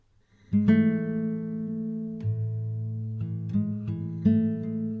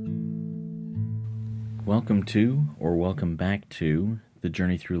Welcome to, or welcome back to, the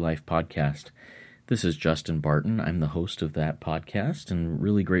Journey Through Life podcast. This is Justin Barton. I'm the host of that podcast, and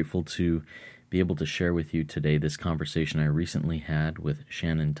really grateful to be able to share with you today this conversation I recently had with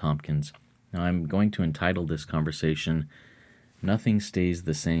Shannon Tompkins. Now, I'm going to entitle this conversation, Nothing Stays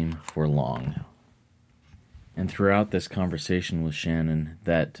the Same for Long. And throughout this conversation with Shannon,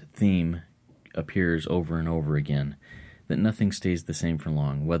 that theme appears over and over again, that nothing stays the same for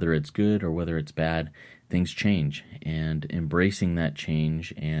long. Whether it's good or whether it's bad, things change, and embracing that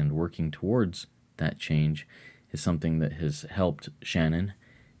change and working towards that change is something that has helped Shannon,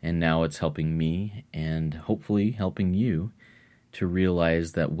 and now it's helping me, and hopefully helping you to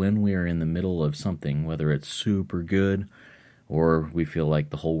realize that when we are in the middle of something, whether it's super good or we feel like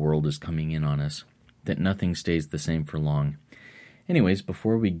the whole world is coming in on us, that nothing stays the same for long. Anyways,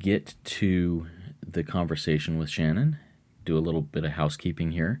 before we get to the conversation with Shannon, do a little bit of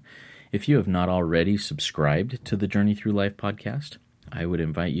housekeeping here. If you have not already subscribed to the Journey Through Life podcast, I would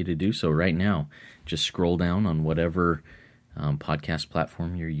invite you to do so right now. Just scroll down on whatever podcast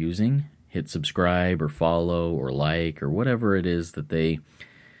platform you're using, hit subscribe or follow or like or whatever it is that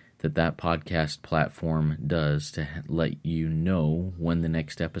that podcast platform does to let you know when the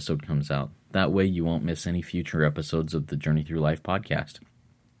next episode comes out. That way you won't miss any future episodes of the Journey Through Life podcast.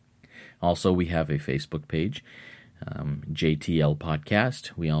 Also, we have a Facebook page, JTL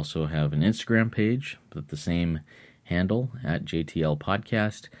Podcast. We also have an Instagram page with the same handle, at JTL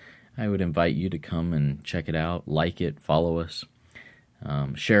Podcast. I would invite you to come and check it out, like it, follow us,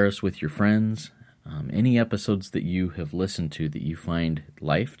 share us with your friends. Any episodes that you have listened to that you find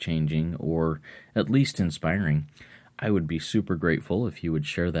life-changing or at least inspiring, I would be super grateful if you would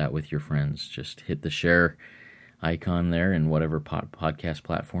share that with your friends. Just hit the share icon there in whatever podcast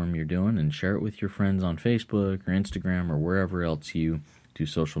platform you're doing and share it with your friends on Facebook or Instagram or wherever else you do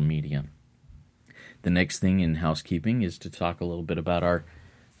social media. The next thing in housekeeping is to talk a little bit about our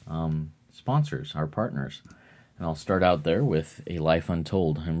sponsors, our partners. And I'll start out there with A Life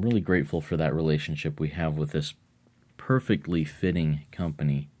Untold. I'm really grateful for that relationship we have with this perfectly fitting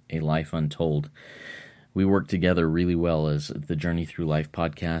company, A Life Untold. We work together really well as the Journey Through Life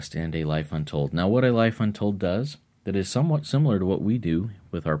podcast and A Life Untold. Now, what A Life Untold does that is somewhat similar to what we do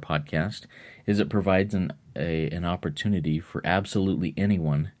with our podcast is it provides an opportunity for absolutely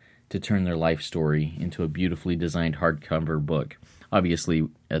anyone to turn their life story into a beautifully designed hardcover book. Obviously,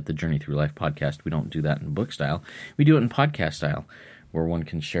 at the Journey Through Life podcast, we don't do that in book style. We do it in podcast style, where one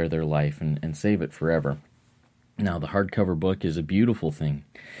can share their life and save it forever. Now, the hardcover book is a beautiful thing,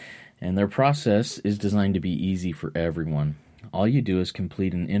 and their process is designed to be easy for everyone. All you do is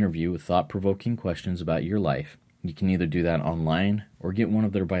complete an interview with thought-provoking questions about your life. You can either do that online or get one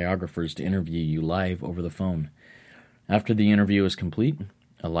of their biographers to interview you live over the phone. After the interview is complete,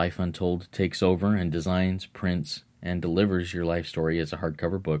 A Life Untold takes over and designs, prints, and delivers your life story as a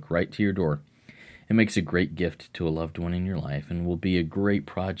hardcover book right to your door. It makes a great gift to a loved one in your life and will be a great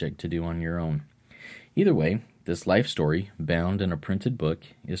project to do on your own. Either way, this life story, bound in a printed book,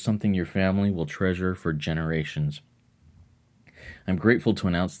 is something your family will treasure for generations. I'm grateful to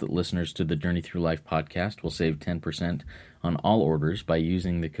announce that listeners to the Journey Through Life podcast will save 10% on all orders by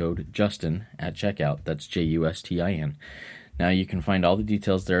using the code JUSTIN at checkout. That's JUSTIN. Now you can find all the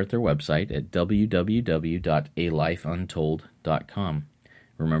details there at their website at www.alifeuntold.com.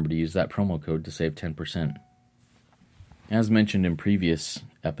 Remember to use that promo code to save 10%. As mentioned in previous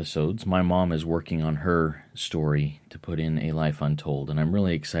episodes, my mom is working on her story to put in A Life Untold, and I'm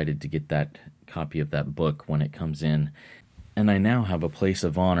really excited to get that copy of that book when it comes in. And I now have a place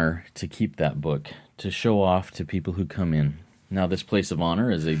of honor to keep that book, to show off to people who come in. Now, this place of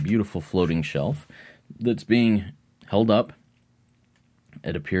honor is a beautiful floating shelf that's being held up.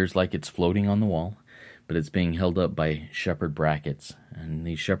 It appears like it's floating on the wall, but it's being held up by shepherd brackets. And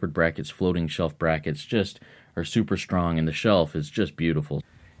these shepherd brackets, floating shelf brackets, just are super strong, and the shelf is just beautiful.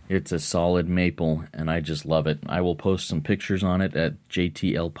 It's a solid maple, and I just love it. I will post some pictures on it at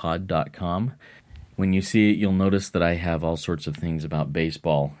jtlpod.com. When you see it, you'll notice that I have all sorts of things about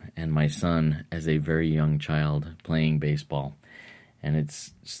baseball, and my son, as a very young child, playing baseball. And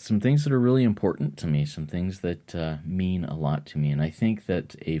it's some things that are really important to me, some things that mean a lot to me. And I think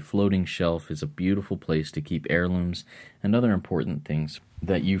that a floating shelf is a beautiful place to keep heirlooms and other important things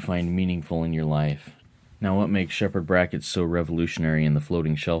that you find meaningful in your life. Now, what makes shepherd brackets so revolutionary in the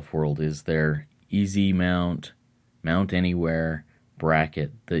floating shelf world is their easy mount anywhere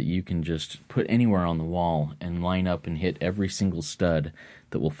bracket that you can just put anywhere on the wall and line up and hit every single stud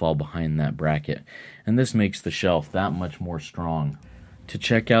that will fall behind that bracket. And this makes the shelf that much more strong. To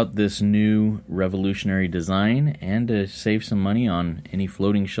check out this new revolutionary design and to save some money on any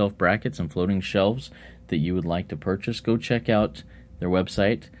floating shelf brackets and floating shelves that you would like to purchase, go check out their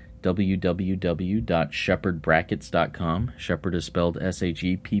website, www.shepherdbrackets.com. Shepherd is spelled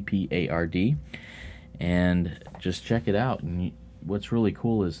Sheppard, and just check it out. And what's really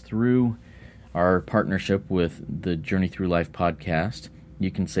cool is through our partnership with the Journey Through Life podcast, you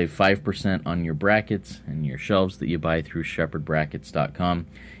can save 5% on your brackets and your shelves that you buy through shepherdbrackets.com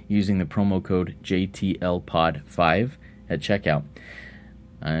using the promo code JTLPOD5 at checkout.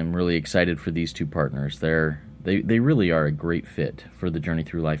 I'm really excited for these two partners. They really are a great fit for the Journey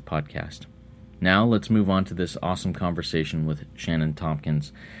Through Life podcast. Now let's move on to this awesome conversation with Shannon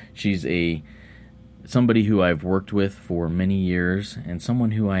Tompkins. She's somebody who I've worked with for many years and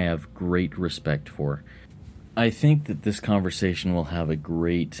someone who I have great respect for. I think that this conversation will have a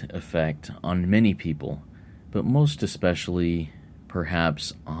great effect on many people, but most especially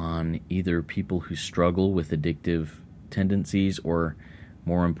perhaps on either people who struggle with addictive tendencies or,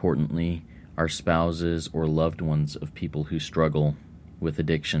 more importantly, our spouses or loved ones of people who struggle with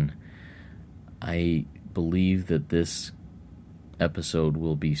addiction. I believe that this episode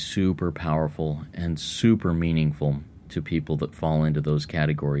will be super powerful and super meaningful to people that fall into those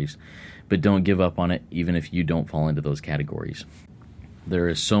categories. But don't give up on it, even if you don't fall into those categories. There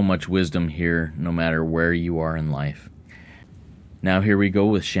is so much wisdom here, no matter where you are in life. Now here we go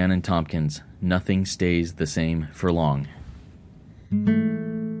with Shannon Tompkins. Nothing stays the same for long.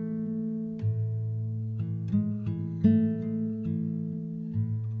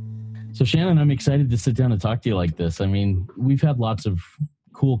 So Shannon, I'm excited to sit down and talk to you like this. I mean, we've had lots of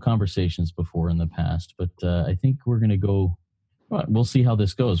cool conversations before in the past, but I think we're going to go. Well, we'll see how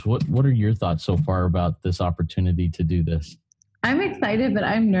this goes. What are your thoughts so far about this opportunity to do this? I'm excited, but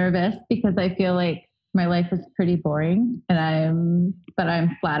I'm nervous because I feel like my life is pretty boring, and I'm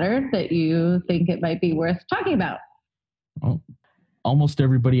flattered that you think it might be worth talking about. Well, almost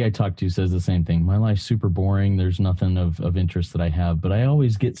everybody I talk to says the same thing. My life's super boring. There's nothing of interest that I have, but I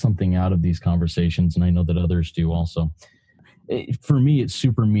always get something out of these conversations, and I know that others do also. For me, it's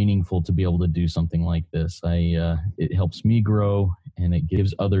super meaningful to be able to do something like this. It helps me grow, and it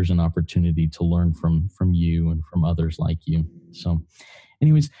gives others an opportunity to learn from you and from others like you. So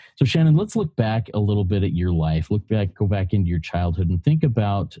anyways, so Shannon, let's look back a little bit at your life. Go back into your childhood and think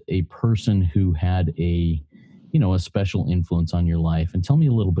about a person who had a special influence on your life, and tell me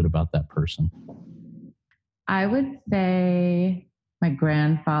a little bit about that person. I would say my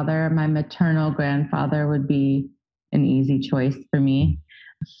maternal grandfather would be an easy choice for me.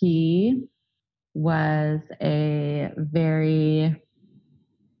 He was a very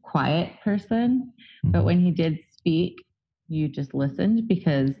quiet person, but when he did speak, you just listened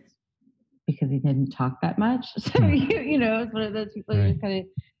because he didn't talk that much. So it's one of those people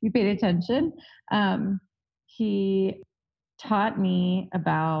you paid attention. He taught me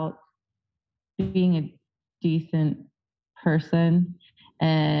about being a decent person,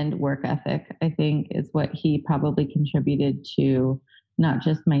 and work ethic, I think, is what he probably contributed to not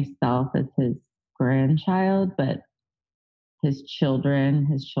just myself as his grandchild, but his children,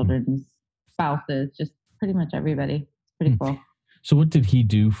 his children's spouses, just pretty much everybody. It's pretty cool. So what did he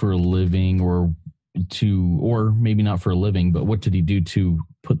do for a living, or maybe not for a living, but what did he do to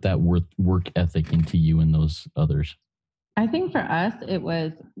put that work ethic into you and those others? I think for us, it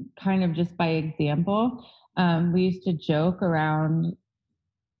was kind of just by example. We used to joke around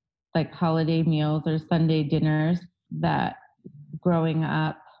like holiday meals or Sunday dinners that growing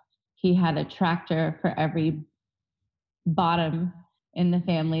up, he had a tractor for every bottom in the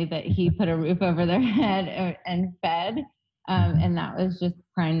family that he put a roof over their head and fed. And that was just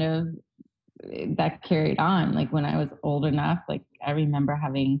kind of, that carried on. Like when I was old enough, like I remember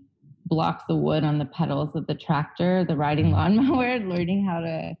having blocks of wood on the pedals of the tractor, the riding lawnmower, learning how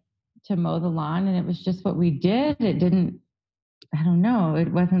to mow the lawn. And it was just what we did. It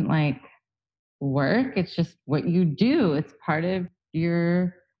wasn't like work. It's just what you do. It's part of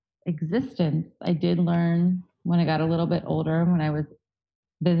your existence. I did learn when I got a little bit older, when I was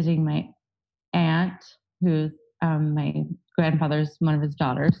visiting my aunt, who's my grandfather's one of his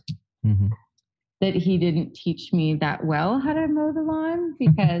daughters, that he didn't teach me that well how to mow the lawn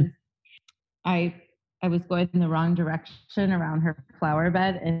because I was going in the wrong direction around her flower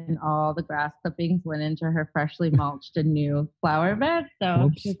bed, and all the grass clippings went into her freshly mulched and new flower bed.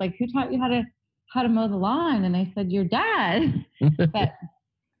 So she was like, "Who taught you how to mow the lawn?" And I said, "Your dad." But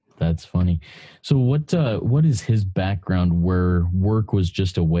that's funny. So what is his background where work was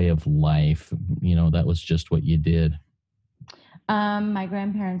just a way of life? That was just what you did. My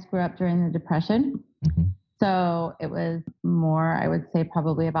grandparents grew up during the Depression. So it was more, I would say,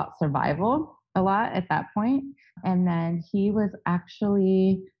 probably about survival a lot at that point. And then he was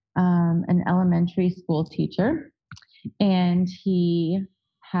actually an elementary school teacher, and he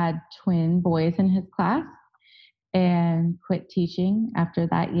had twin boys in his class and quit teaching after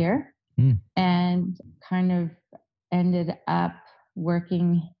that year and kind of ended up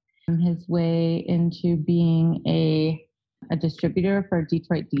working his way into being a distributor for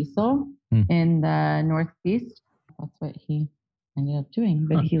Detroit Diesel in the Northeast. That's what he ended up doing,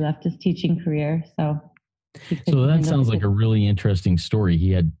 but he left his teaching career. So that sounds like a really interesting story.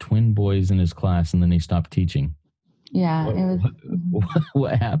 He had twin boys in his class and then he stopped teaching. Yeah,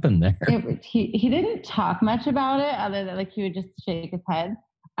 what happened there? He didn't talk much about it other than like he would just shake his head.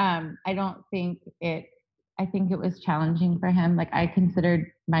 I think it was challenging for him. Like I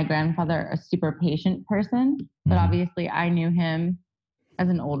considered my grandfather a super patient person, but obviously I knew him as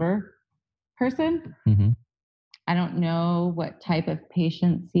an older person. I don't know what type of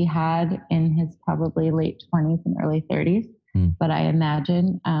patience he had in his probably late 20s and early 30s, but I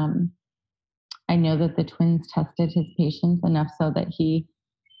imagine, I know that the twins tested his patience enough so that he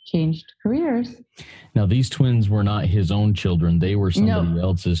changed careers. Now, these twins were not his own children. They were somebody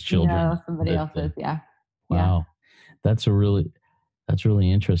else's children. No, somebody else's, yeah. Wow. Yeah. That's really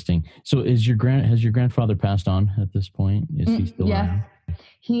interesting. So has your grandfather passed on at this point? Is he still alive? Yes.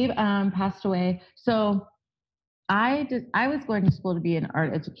 He passed away. So I was going to school to be an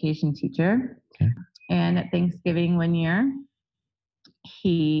art education teacher. Okay. And at Thanksgiving one year,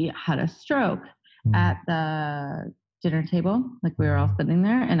 he had a stroke at the dinner table. Like we were all sitting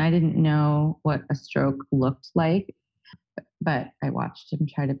there and I didn't know what a stroke looked like, but I watched him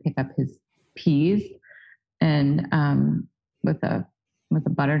try to pick up his peas and with a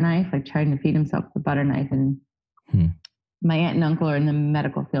butter knife, like trying to feed himself with a butter knife. And my aunt and uncle are in the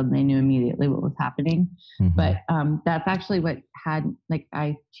medical field and they knew immediately what was happening. But that's actually what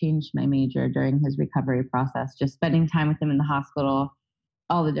I changed my major during his recovery process, just spending time with him in the hospital,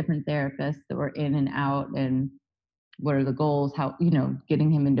 all the different therapists that were in and out and what are the goals, how, getting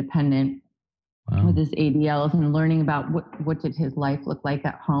him independent with his ADLs and learning about what did his life look like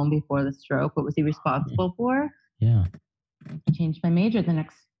at home before the stroke? What was he responsible for? Yeah. I changed my major the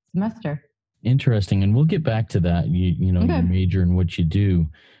next semester. Interesting. And we'll get back to that, your major and what you do,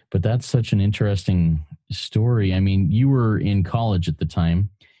 but that's such an interesting story. I mean, you were in college at the time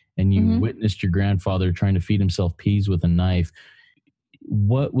and you witnessed your grandfather trying to feed himself peas with a knife.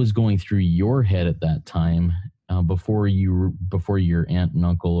 What was going through your head at that time before your aunt and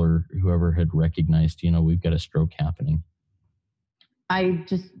uncle or whoever had recognized, we've got a stroke happening?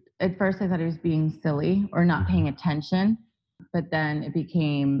 At first I thought he was being silly or not paying attention, but then it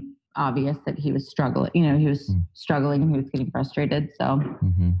became obvious that he was struggling. He was struggling and he was getting frustrated. So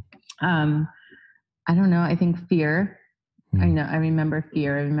I don't know. I think fear. I remember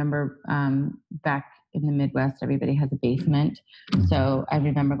fear. I remember back in the Midwest, everybody has a basement. So I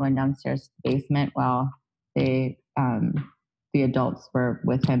remember going downstairs to the basement while the adults were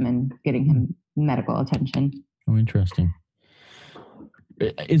with him and getting him medical attention. Oh, interesting.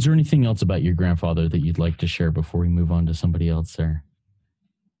 Is there anything else about your grandfather that you'd like to share before we move on to somebody else there?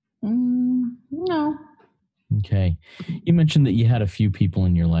 No. Okay. You mentioned that you had a few people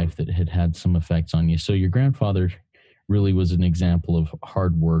in your life that had some effects on you. So your grandfather really was an example of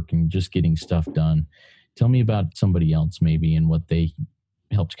hard work and just getting stuff done. Tell me about somebody else maybe and what they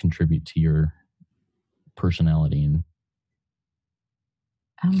helped contribute to your personality. And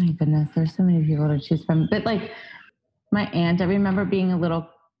oh my goodness, there's so many people to choose from. But like my aunt, I remember being a little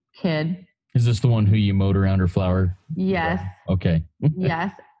kid. Is this the one who you mowed around her flower? Yes. Okay.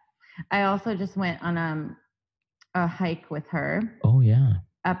 Yes. I also just went on a hike with her. Oh yeah.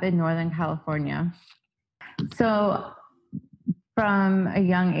 Up in Northern California. So from a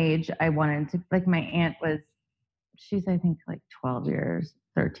young age, I wanted to, like my aunt she's I think like 12 years,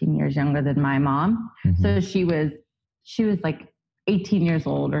 13 years younger than my mom. So she was like 18 years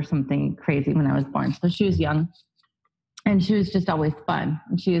old or something crazy when I was born. So she was young and she was just always fun.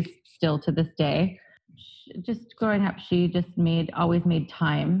 And she is still to this day. Just growing up, she just always made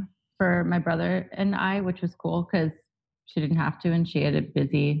time for my brother and I, which was cool because she didn't have to and she had a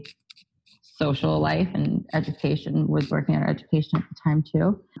busy social life and was working on her education at the time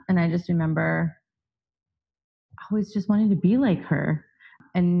too. And I just remember always just wanting to be like her.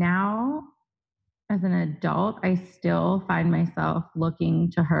 And now as an adult, I still find myself looking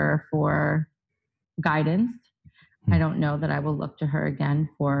to her for guidance. I don't know that I will look to her again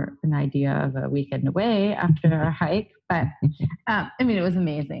for an idea of a weekend away after our hike, but it was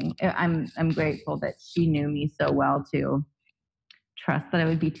amazing. I'm grateful that she knew me so well to trust that I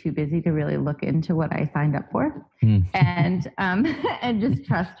would be too busy to really look into what I signed up for, and just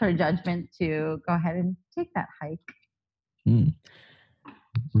trust her judgment to go ahead and take that hike.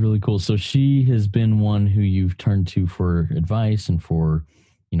 Really cool. So she has been one who you've turned to for advice and for,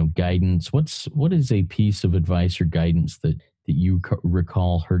 guidance. What is a piece of advice or guidance that you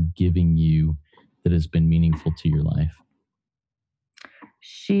recall her giving you that has been meaningful to your life?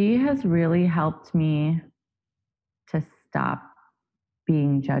 She has really helped me to stop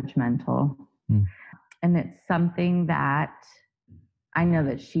being judgmental. Mm. And it's something that I know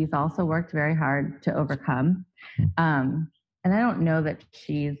that she's also worked very hard to overcome. And I don't know that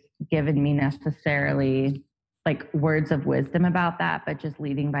she's given me necessarily like words of wisdom about that, but just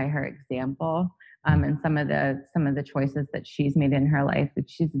leading by her example. And some of the choices that she's made in her life, that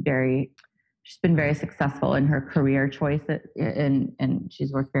she's been very successful in her career choice, and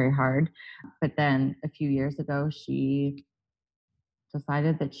she's worked very hard. But then a few years ago, she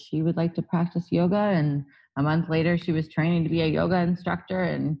decided that she would like to practice yoga, and a month later she was training to be a yoga instructor,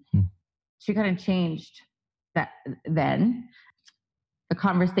 and she kind of changed that. Then the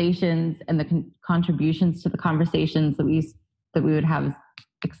conversations and the contributions to the conversations that we would have as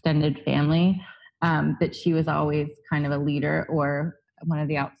extended family, that she was always kind of a leader or one of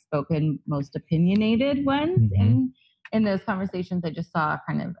the outspoken, most opinionated ones. In those conversations, I just saw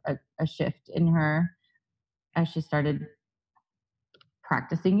kind of a shift in her as she started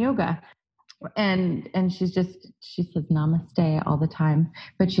practicing yoga. And she says namaste all the time,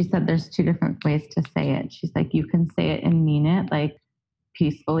 but she said there's two different ways to say it. She's like, you can say it and mean it like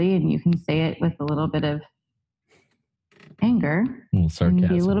peacefully, and you can say it with a little bit of anger, a little sarcasm, and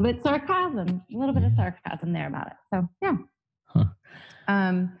be a little bit of sarcasm there about it. So yeah.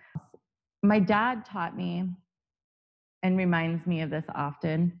 My dad taught me and reminds me of this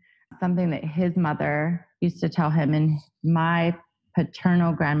often, something that his mother used to tell him, and my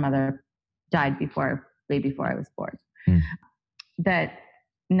paternal grandmother died way before I was born, that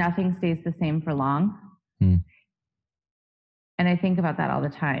nothing stays the same for long. And I think about that all the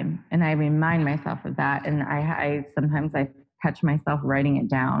time, and I remind myself of that. And I sometimes catch myself writing it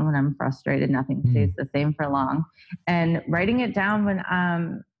down when I'm frustrated. Nothing stays the same for long. And writing it down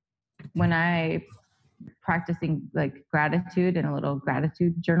when I practicing like gratitude and a little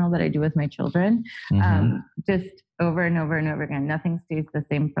gratitude journal that I do with my children, just over and over and over again. Nothing stays the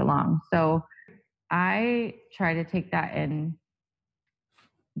same for long. So I try to take that and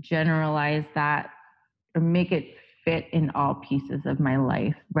generalize that, or make it fit in all pieces of my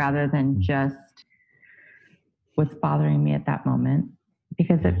life rather than just what's bothering me at that moment.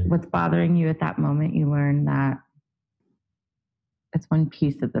 Because what's bothering you at that moment, you learn that it's one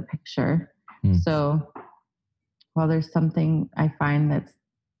piece of the picture. So while there's something I find that's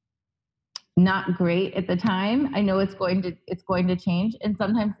not great at the time, I know it's going to change. And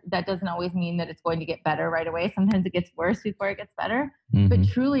sometimes that doesn't always mean that it's going to get better right away. Sometimes it gets worse before it gets better. But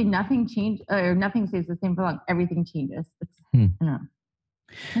truly nothing changes, or nothing stays the same for long. Everything changes.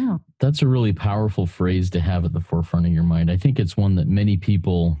 That's a really powerful phrase to have at the forefront of your mind. I think it's one that many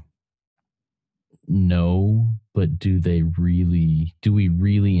people know, but do we really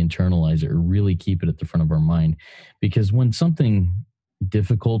internalize it or really keep it at the front of our mind? Because when something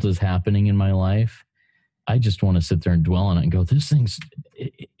difficult is happening in my life, I just want to sit there and dwell on it and go, this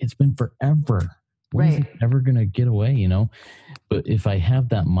it's been forever. When is it ever going to get away, But if I have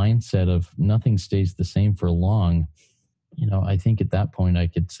that mindset of nothing stays the same for long, I think at that point I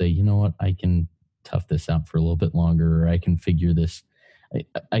could say, you know what, I can tough this out for a little bit longer, or I can figure this.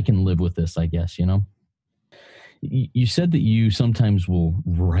 I can live with this, I guess, You said that you sometimes will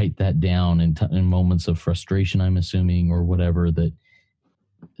write that down in moments of frustration, I'm assuming, or whatever, that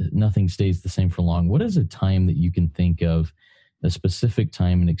nothing stays the same for long. What is a time that you can think of, a specific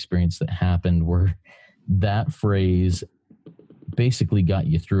time and experience that happened where that phrase basically got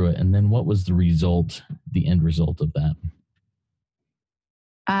you through it? And then what was the end result of that?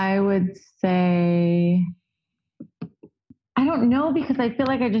 I would say, I don't know, because I feel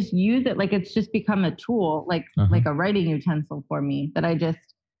like I just use it like it's just become a tool, like a writing utensil for me, that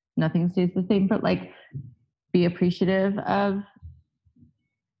nothing stays the same, but like be appreciative of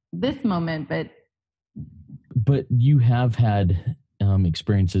this moment. But you have had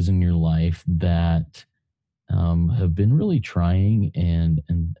experiences in your life that have been really trying and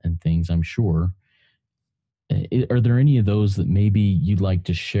things, I'm sure. Are there any of those that maybe you'd like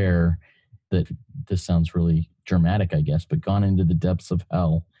to share, that this sounds really dramatic, I guess, but gone into the depths of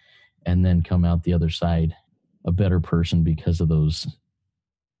hell and then come out the other side a better person because of those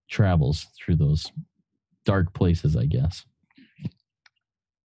travels through those dark places, I guess?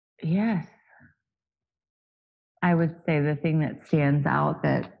 Yes. I would say the thing that stands out,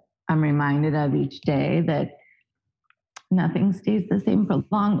 that I'm reminded of each day, that nothing stays the same for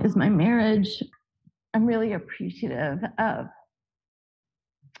long, is my marriage. I'm really appreciative of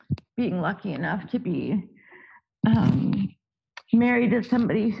being lucky enough to be married to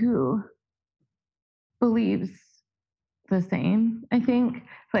somebody who believes the same. I think,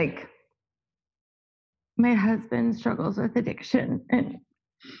 like, my husband struggles with addiction, and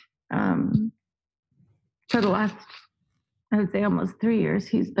for the last, I would say, almost 3 years,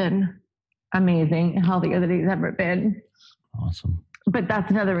 he's been amazing, healthier than he's ever been. Awesome. But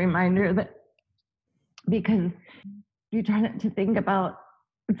that's another reminder that, because you try not to think about,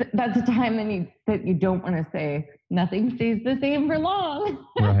 that's a time that you don't want to say nothing stays the same for long.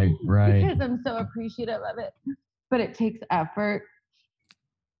 Right. Because I'm so appreciative of it. But it takes effort.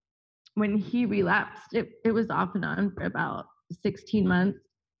 When he relapsed, it was off and on for about 16 months.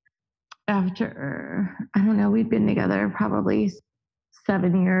 After, I don't know, we'd been together probably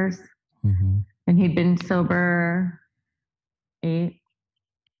 7 years. Mm-hmm. And he'd been sober 8.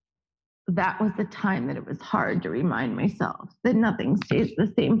 That was the time that it was hard to remind myself that nothing stays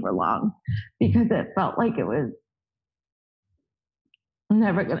the same for long, because it felt like it was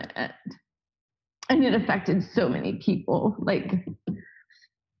never going to end. And it affected so many people. Like,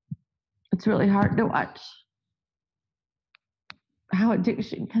 it's really hard to watch how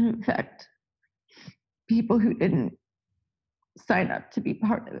addiction can affect people who didn't sign up to be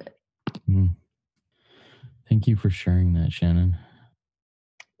part of it. Thank you for sharing that, Shannon.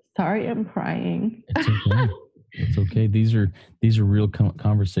 Sorry, I'm crying. It's okay. It's okay. These are real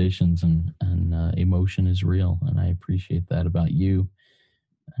conversations, and emotion is real, and I appreciate that about you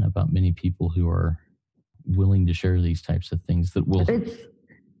and about many people who are willing to share these types of things that will.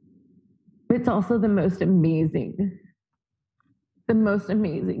 It's also the most amazing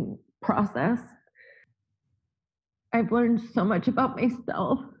process. I've learned so much about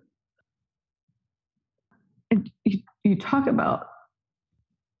myself. And you talk about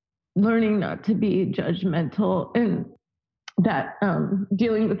learning not to be judgmental, and that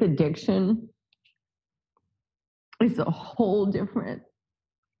dealing with addiction is a whole different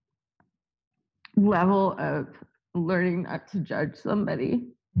level of learning not to judge somebody.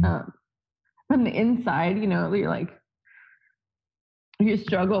 From the inside, you're like, you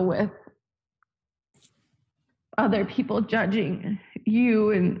struggle with other people judging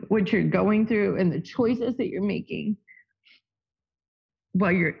you and what you're going through and the choices that you're making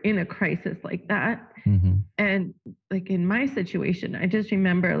while you're in a crisis like that. Mm-hmm. And like in my situation, I just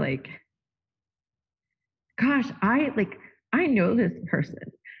remember, like, gosh, I know this person.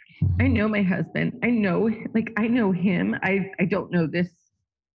 Mm-hmm. I know my husband. I know him. I don't know this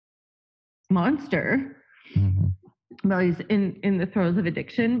monster. Mm-hmm. Well, he's in the throes of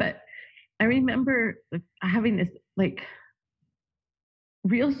addiction. But I remember having this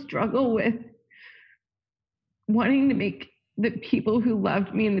real struggle with wanting to make the people who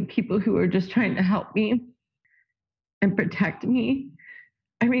loved me and the people who were just trying to help me and protect me.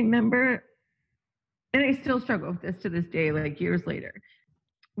 I remember, and I still struggle with this to this day, like years later,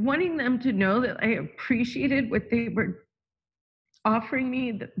 wanting them to know that I appreciated what they were offering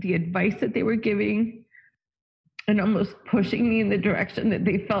me, the advice that they were giving, and almost pushing me in the direction that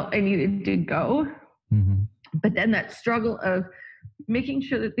they felt I needed to go. Mm-hmm. But then that struggle of making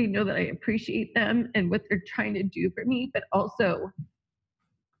sure that they know that I appreciate them and what they're trying to do for me, but also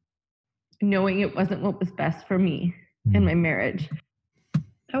knowing it wasn't what was best for me in my marriage.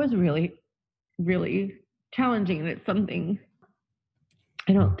 That was really, really challenging. And it's something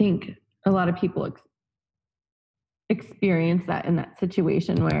I don't think a lot of people experience that in that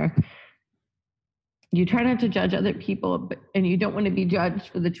situation, where you try not to judge other people, and you don't want to be judged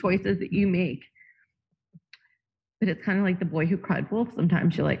for the choices that you make. But it's kind of like the boy who cried wolf.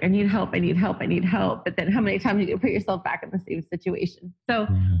 Sometimes you're like, I need help. But then how many times are you going to put yourself back in the same situation? So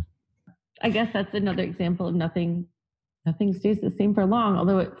I guess that's another example of nothing stays the same for long,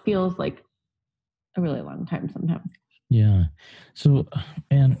 although it feels like a really long time sometimes. Yeah. So,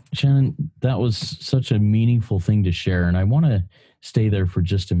 and Shannon, that was such a meaningful thing to share. And I want to stay there for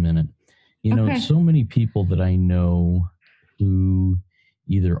just a minute. So many people that I know who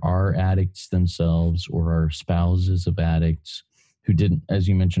either are addicts themselves or are spouses of addicts who didn't, as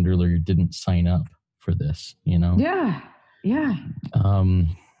you mentioned earlier, didn't sign up for this, Yeah.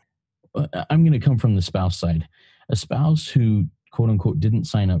 I'm going to come from the spouse side. A spouse who, quote unquote, didn't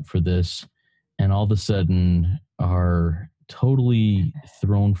sign up for this and all of a sudden are totally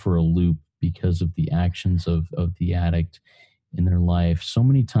thrown for a loop because of the actions of the addict in their life. So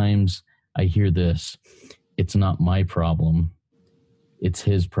many times I hear this: it's not my problem, it's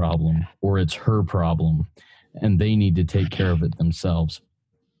his problem, or it's her problem, and they need to take care of it themselves.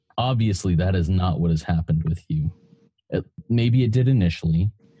 Obviously, that is not what has happened with you. Maybe it did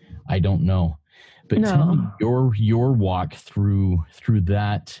initially. I don't know. But tell me your walk through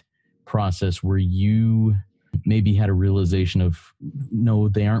that process where you maybe had a realization of, no,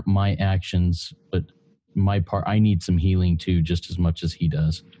 they aren't my actions, but my part, I need some healing too, just as much as he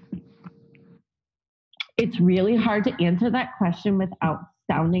does? It's really hard to answer that question without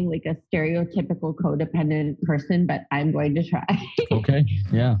sounding like a stereotypical codependent person, but I'm going to try. Okay.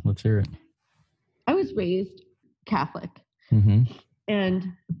 Yeah, let's hear it. I was raised Catholic. Mm-hmm. And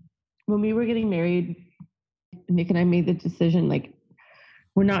when we were getting married, Nick and I made the decision, like,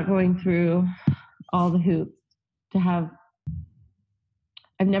 we're not going through all the hoops to have.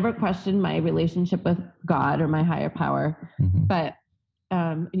 I've never questioned my relationship with God or my higher power, Mm-hmm. but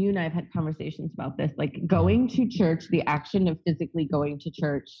and you and I have had conversations about this, like going to church, the action of physically going to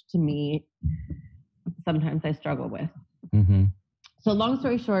church, to me, sometimes I struggle with. Mm-hmm. So long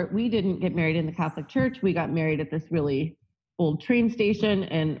story short, we didn't get married in the Catholic Church. We got married at this really old train station,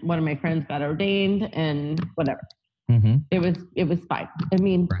 and one of my friends got ordained and whatever. Mm-hmm. It was fine. I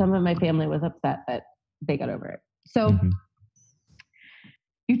mean, Right. some of my family was upset, but they got over it. So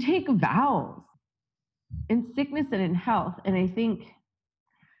you take vows in sickness and in health. And I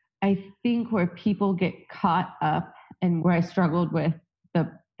think where people get caught up, and where I struggled with the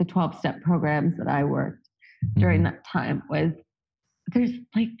 12-step programs that I worked during that time, was there's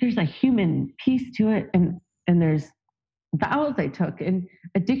a human piece to it, and there's vows I took, and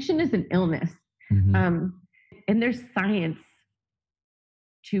addiction is an illness. And there's science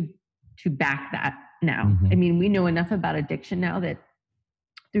to back that now. I mean, we know enough about addiction now that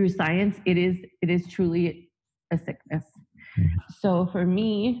through science, it is truly a sickness. So for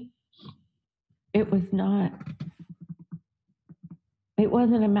me, it wasn't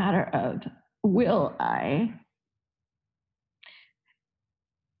a matter of will I.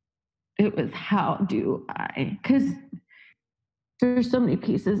 It was how do I? Because there's so many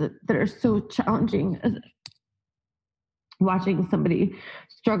pieces that are so challenging, as watching somebody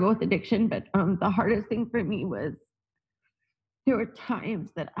struggle with addiction. But the hardest thing for me was there were times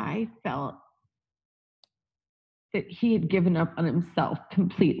that I felt that he had given up on himself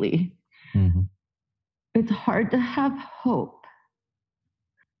completely. It's hard to have hope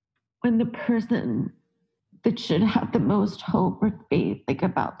when the person that should have the most hope or faith, like,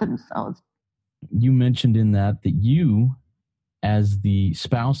 about themselves. You mentioned in that you, as the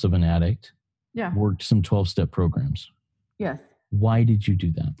spouse of an addict, worked some 12-step programs. Yes. Why did you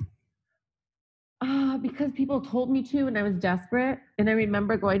do that? Because people told me to, and I was desperate. And I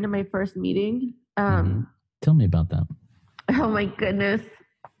remember going to my first meeting. Tell me about that. Oh my goodness.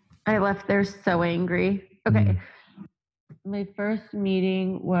 I left there so angry. Okay. My first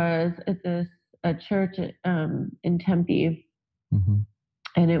meeting was at a church in Tempe. And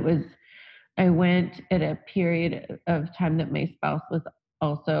I went at a period of time that my spouse was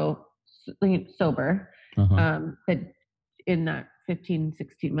also sober, but in that 15,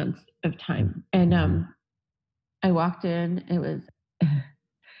 16 months of time. And I walked in, it was,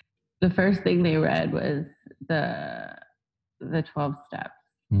 the first thing they read was the 12 steps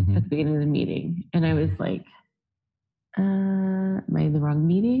at the beginning of the meeting. And I was like, am I in the wrong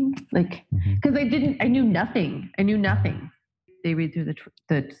meeting? Like, because I knew nothing. They read through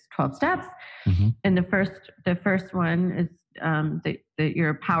the 12 steps. And the first one is that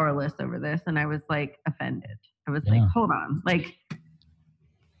you're powerless over this. And I was like offended. I was like, hold on. Like,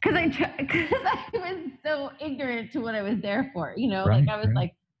 because I was so ignorant to what I was there for, Right, like I was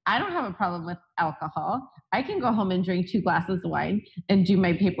like, I don't have a problem with alcohol. I can go home and drink 2 glasses of wine and do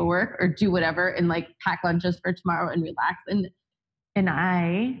my paperwork or do whatever and like pack lunches for tomorrow and relax. And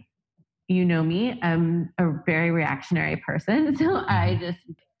I, me, I'm a very reactionary person. So I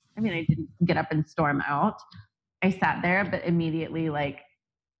didn't get up and storm out. I sat there, but immediately, like,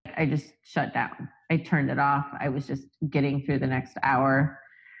 I just shut down. I turned it off. I was just getting through the next hour.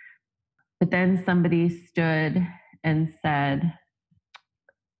 But then somebody stood and said,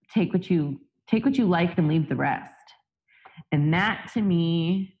 take what you like and leave the rest. And that to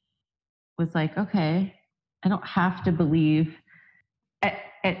me was like, okay, I don't have to believe.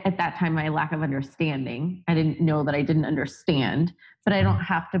 At that time, my lack of understanding, I didn't know that I didn't understand, but I don't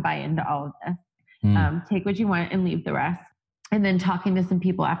have to buy into all of this. Take what you want and leave the rest. And then talking to some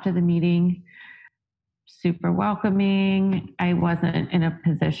people after the meeting, super welcoming. I wasn't in a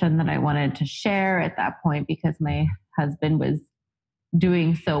position that I wanted to share at that point because my husband was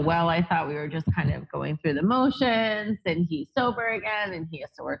doing so well. I thought we were just kind of going through the motions, and he's sober again and he has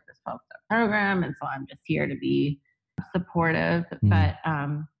to work this 12-step program. And so I'm just here to be supportive. But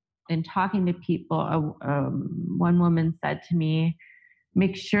in talking to people, one woman said to me,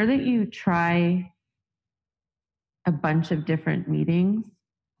 make sure that you try a bunch of different meetings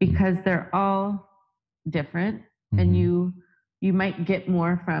because they're all different. And you you might get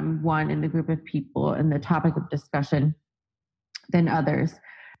more from one in the group of people and the topic of discussion than others.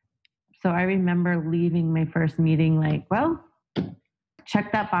 So I remember leaving my first meeting like, well,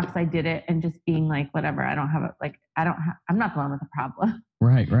 check that box, I did it, and just being like, whatever, I don't have it. Like, I'm not the one with the problem.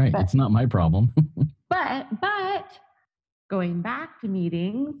 Right. But, it's not my problem. but going back to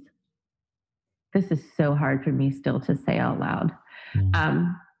meetings, this is so hard for me still to say out loud.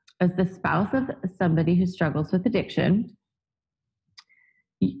 As the spouse of somebody who struggles with addiction,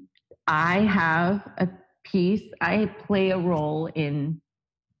 I have a piece, I play a role in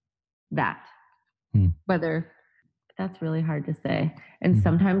that. Whether that's really hard to say. And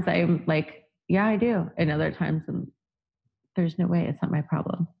sometimes I'm like, yeah, I do. And other times there's no way, it's not my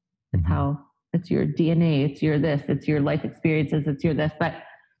problem. It's how, it's your DNA, it's your this, it's your life experiences, it's your this. But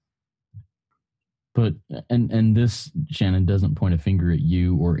and this, Shannon, doesn't point a finger at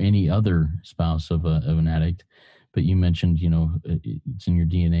you or any other spouse of an addict. But you mentioned, it's in your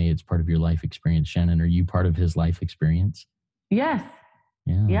DNA. It's part of your life experience. Shannon, are you part of his life experience? Yes.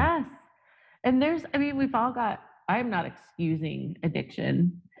 Yeah. Yes. And we've all got. I'm not excusing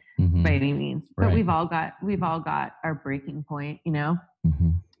addiction by any means, but we've all got our breaking point. And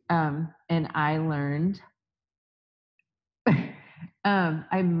I learned.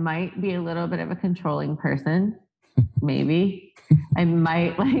 I might be a little bit of a controlling person. Maybe I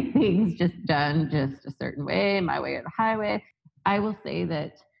might like things just done just a certain way, my way or the highway. I will say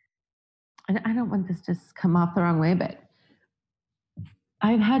that, and I don't want this to come off the wrong way, but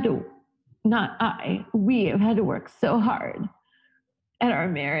we have had to work so hard at our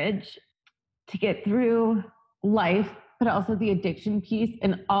marriage to get through life, but also the addiction piece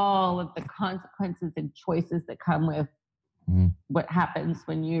and all of the consequences and choices that come with what happens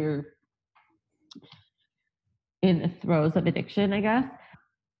when you're in the throes of addiction, I guess.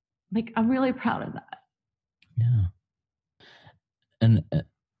 Like, I'm really proud of that. Yeah.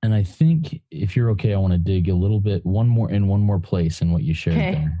 And I think if you're okay, I want to dig a little bit one more place in what you shared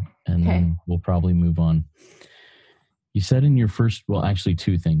there. And then we'll probably move on. You said in your first, well, actually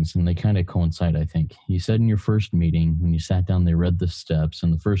two things, and they kind of coincide, I think. You said in your first meeting, when you sat down, they read the steps.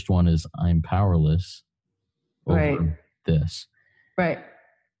 And the first one is, I'm powerless over this. Right.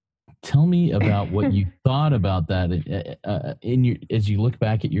 Tell me about what you thought about that as you look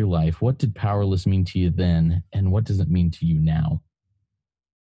back at your life. What did powerless mean to you then, and what does it mean to you now?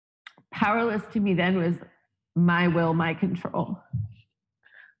 Powerless to me then was my will, my control.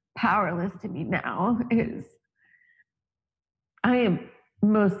 Powerless to me now is I am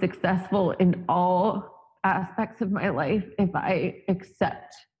most successful in all aspects of my life if I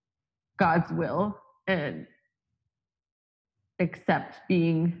accept God's will and accept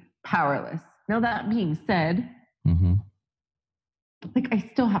being powerless. Now, that being said, like, I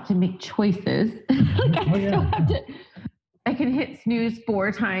still have to make choices. I can hit snooze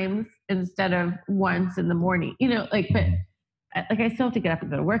 4 times instead of once in the morning, but like, I still have to get up and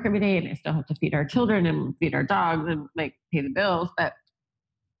go to work every day, and I still have to feed our children and feed our dogs and like pay the bills.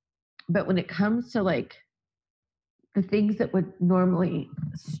 But when it comes to like the things that would normally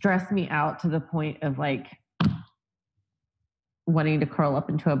stress me out to the point of like wanting to curl up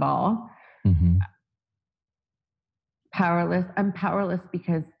into a ball, powerless. I'm powerless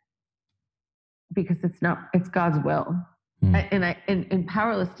because it's God's will. And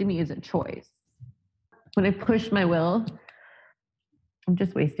powerless to me is a choice. When I push my will, I'm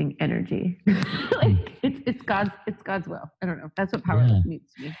just wasting energy. Like, it's God's will. I don't know. That's what powerless means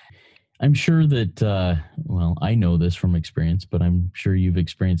to me. I'm sure that, I know this from experience, but I'm sure you've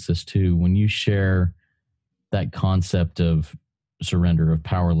experienced this too. When you share that concept of surrender, of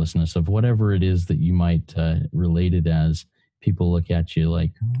powerlessness, of whatever it is that you might relate it as, people look at you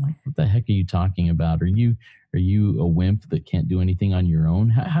like, what the heck are you talking about? Are you a wimp that can't do anything on your own?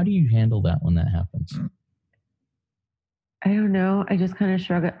 How do you handle that when that happens? I don't know. I just kind of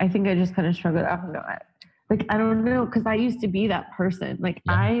shrug it. I think I just kind of shrug it off and go, like, I don't know, because I used to be that person. Like,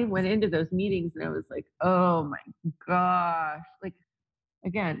 I went into those meetings and I was like, oh my gosh. Like,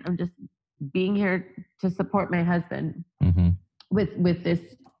 again, I'm just being here to support my husband with this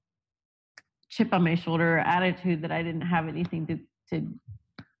chip on my shoulder attitude that I didn't have anything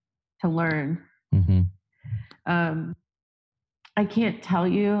to learn. I can't tell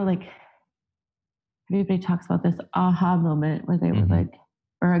you, like, everybody talks about this aha moment where they were like,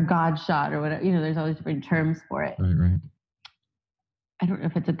 or a God shot or whatever, there's all these different terms for it. Right. I don't know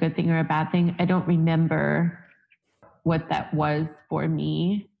if it's a good thing or a bad thing. I don't remember what that was for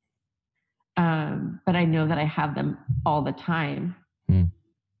me. But I know that I have them all the time.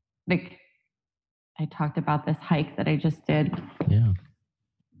 Like, I talked about this hike that I just did. Yeah.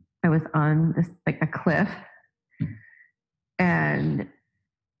 I was on this, like, a cliff, and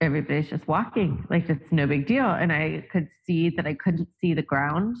everybody's just walking like it's no big deal. And I could see that I couldn't see the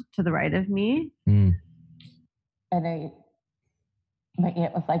ground to the right of me. And my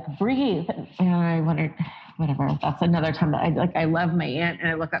aunt was like, breathe. And I wondered, whatever, that's another time that I love my aunt and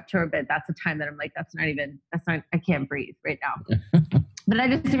I look up to her, but that's a time that I'm like, I can't breathe right now. But I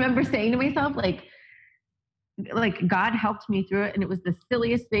just remember saying to myself, like God helped me through it. And it was the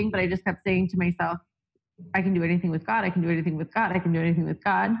silliest thing, but I just kept saying to myself, I can do anything with God. I can do anything with God. I can do anything with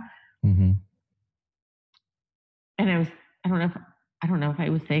God. Mm-hmm. And I don't know if I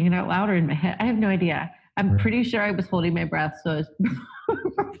was saying it out loud or in my head. I have no idea. I'm pretty sure I was holding my breath. So I was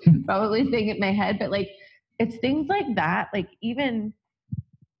probably saying it in my head, but like, it's things like that, like even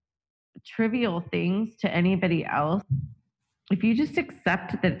trivial things to anybody else. If you just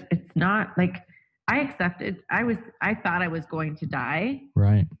accept that it's not like I accepted, I thought I was going to die.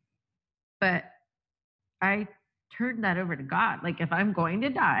 Right. But I turned that over to God. Like if I'm going to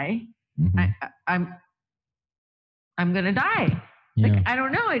die, I'm going to die. Yeah. Like, I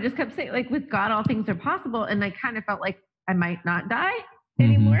don't know. I just kept saying, like, with God, all things are possible. And I kind of felt like I might not die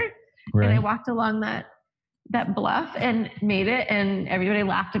anymore. Right. And I walked along that bluff and made it. And everybody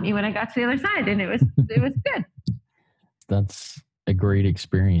laughed at me when I got to the other side. And it was good. That's a great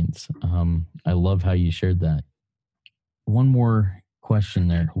experience. I love how you shared that. One more question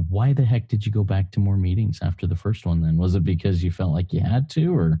there. Why the heck did you go back to more meetings after the first one then? Was it because you felt like you had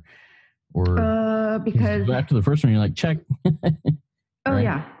to or because after the first one, you're like, check. Oh, right?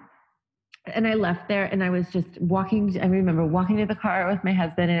 Yeah. And I left there and I was just walking. I remember walking to the car with my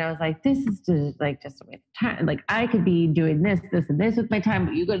husband and I was like, this is just a waste of time. Like I could be doing this and this with my time,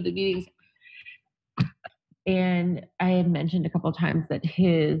 but you go to the meetings. And I had mentioned a couple of times that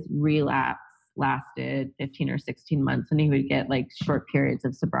his relapse lasted 15 or 16 months and he would get like short periods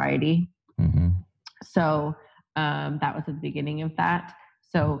of sobriety. Mm-hmm. So that was at the beginning of that.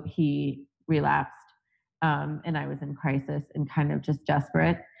 So he relapsed and I was in crisis and kind of just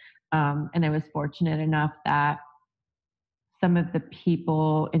desperate. And I was fortunate enough that some of the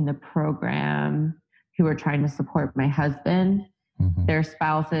people in the program who were trying to support my husband, their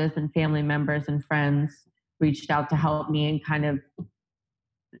spouses and family members and friends reached out to help me and kind of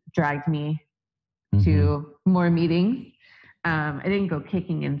dragged me to more meetings. I didn't go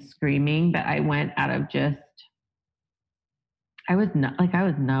kicking and screaming, but I went out of I was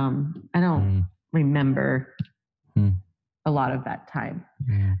numb. I don't remember a lot of that time.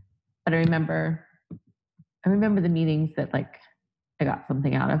 But I remember the meetings that like I got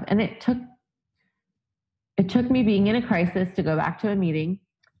something out of. And it took me being in a crisis to go back to a meeting.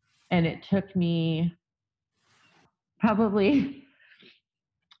 And it took me probably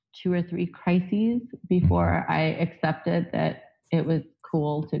 2 or 3 crises before I accepted that it was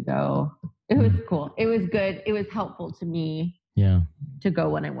cool to go. It was cool. It was good. It was helpful to me. Yeah. To go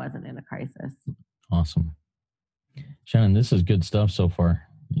when I wasn't in a crisis. Awesome. Shannon, this is good stuff so far.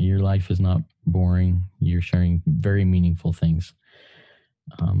 Your life is not boring. You're sharing very meaningful things.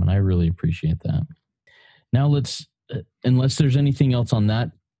 And I really appreciate that. Now let's, unless there's anything else on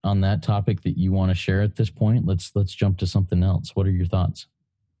that topic that you want to share at this point, let's jump to something else. What are your thoughts?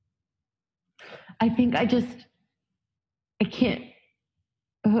 I think I can't,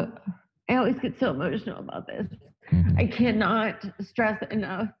 I always get so emotional about this. I cannot stress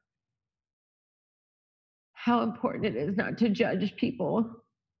enough how important it is not to judge people,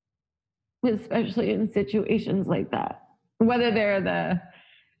 especially in situations like that. Whether they're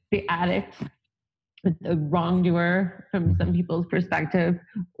the addict, the wrongdoer from some people's perspective,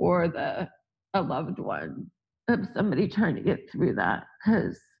 or a loved one of somebody trying to get through that,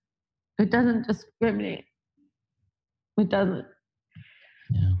 because it doesn't discriminate. It doesn't.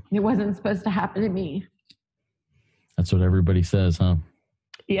 Yeah. It wasn't supposed to happen to me. That's what everybody says, huh?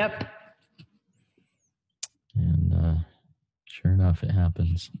 Yep. And sure enough, it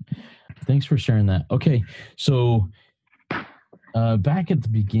happens. Thanks for sharing that. Okay, so back at the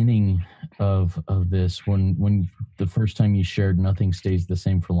beginning of this, when the first time you shared Nothing Stays the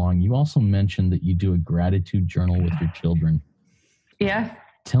Same for Long, you also mentioned that you do a gratitude journal with your children. Yes.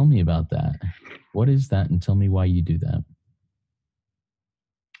 Tell me about that. What is that? And tell me why you do that.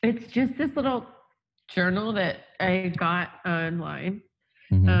 It's just this little journal that I got online.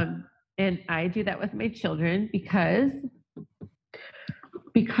 And I do that with my children because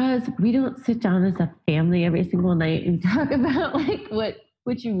we don't sit down as a family every single night and talk about like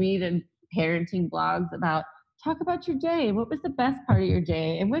what you read in parenting blogs about. Talk about your day and what was the best part of your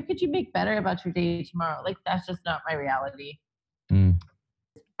day and what could you make better about your day tomorrow. Like that's just not my reality.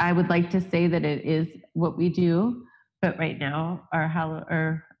 I would like to say that it is what we do, but right now our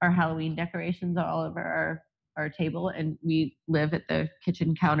Halloween decorations are all over our table, and we live at the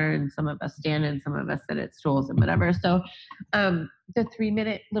kitchen counter, and some of us stand and some of us sit at stools and whatever. So the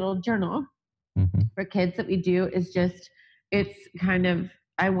 3-minute little journal for kids that we do is just, it's kind of,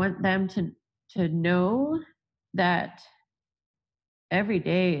 I want them to know that every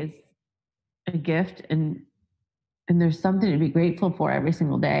day is a gift, and there's something to be grateful for every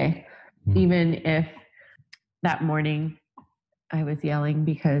single day. Even if that morning I was yelling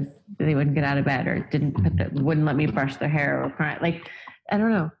because they wouldn't get out of bed, or wouldn't let me brush their hair, or cry. Like, I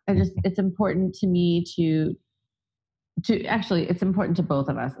don't know. It's important to me to actually, it's important to both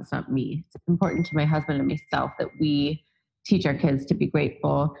of us. It's not me. It's important to my husband and myself that we teach our kids to be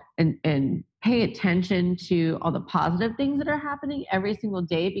grateful and pay attention to all the positive things that are happening every single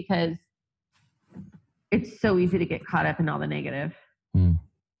day, because it's so easy to get caught up in all the negative.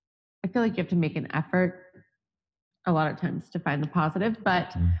 I feel like you have to make an effort a lot of times to find the positive,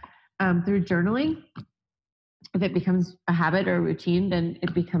 but through journaling, if it becomes a habit or a routine, then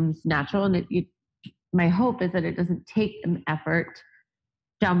it becomes natural. And my hope is that it doesn't take an effort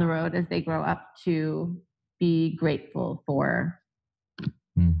down the road as they grow up to be grateful for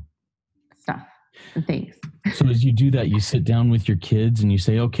stuff and things. So as you do that, you sit down with your kids and you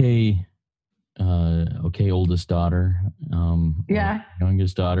say, okay, oldest daughter,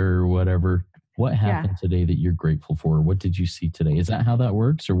 youngest daughter, or whatever, what happened today that you're grateful for? What did you see today? Is that how that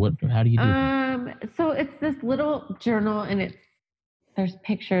works, or what? How do you do that? So it's this little journal, and there's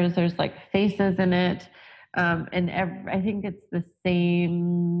pictures, there's like faces in it, and I think it's the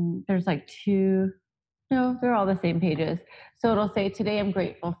same. There's like they're all the same pages. So it'll say, today I'm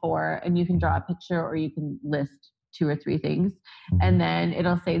grateful for, and you can draw a picture or you can list 2 or 3 things. And then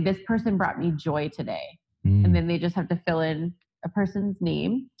it'll say, this person brought me joy today. And then they just have to fill in a person's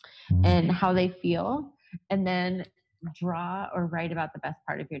name and how they feel, and then draw or write about the best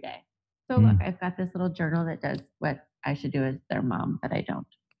part of your day. So look, I've got this little journal that does what I should do as their mom, but I don't.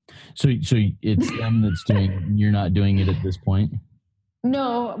 So it's them that's doing, you're not doing it at this point?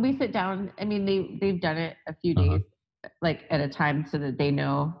 No, we sit down. I mean, they've done it a few days, like at a time, so that they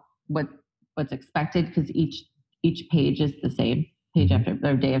know what's expected, because each page is the same page after,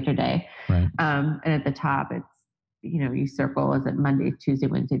 or day after day. Right. And at the top, it's, you circle, is it Monday, Tuesday,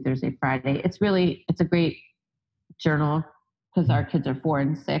 Wednesday, Thursday, Friday. It's a great journal, because our kids are 4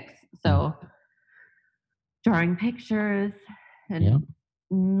 and 6. So drawing pictures and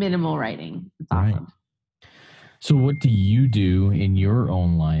minimal writing. It's awesome. Right. So what do you do in your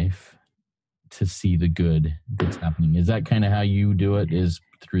own life to see the good that's happening? Is that kind of how you do it, is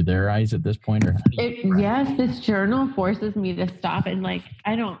through their eyes at this point? Or yes, this journal forces me to stop and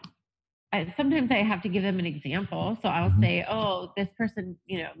sometimes I have to give them an example. So I'll say, oh, this person,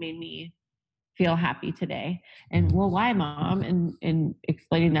 made me feel happy today. And well, why, Mom? And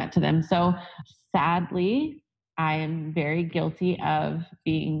explaining that to them. So sadly, I am very guilty of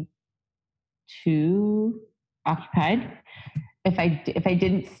being too occupied. If I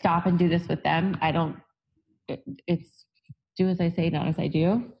didn't stop and do this with them, it's do as I say, not as I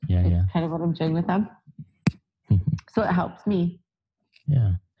do. It's kind of what I'm doing with them. So it helps me.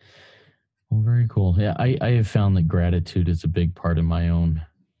 Yeah. Well, very cool. Yeah, I have found that gratitude is a big part of my own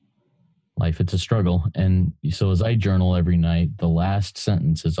life. It's a struggle. And so as I journal every night, the last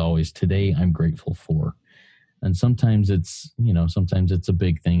sentence is always, today I'm grateful for. And sometimes it's a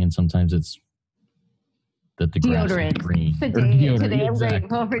big thing, and sometimes it's that the grass is green. Today I'm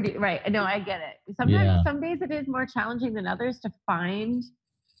grateful for, right. No, I get it. Sometimes, some days it is more challenging than others to find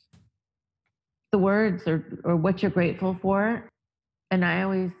the words or what you're grateful for. And I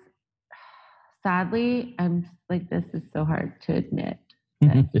always, sadly, I'm like, this is so hard to admit,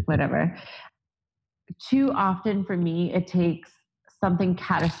 whatever. Too often for me, it takes something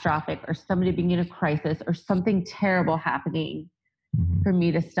catastrophic or somebody being in a crisis or something terrible happening for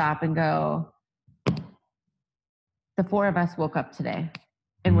me to stop and go, the 4 of us woke up today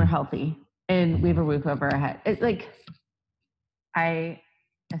and we're healthy and we have a roof over our head. It's like, I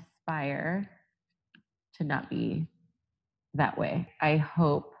aspire to not be that way. I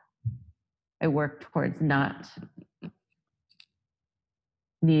hope I work towards not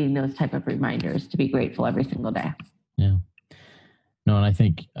needing those type of reminders to be grateful every single day. Yeah. No, and I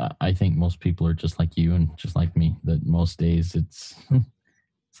think most people are just like you and just like me, that most days it's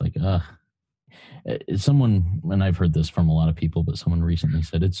like, someone, and I've heard this from a lot of people, but someone recently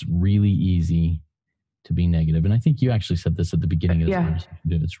said it's really easy to be negative. And I think you actually said this at the beginning of this conversation.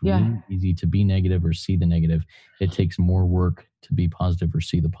 It's really easy to be negative or see the negative. It takes more work to be positive or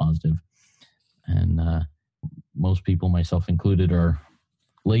see the positive. And most people, myself included, are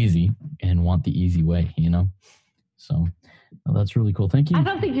lazy and want the easy way, So Oh, that's really cool. Thank you. I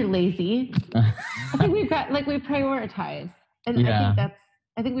don't think you're lazy. I think we prioritize. And Yeah.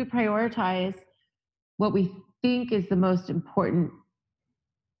 I think we prioritize what we think is the most important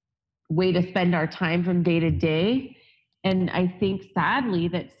way to spend our time from day to day. And I think sadly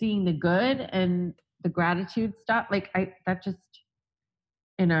that seeing the good and the gratitude stuff, that just,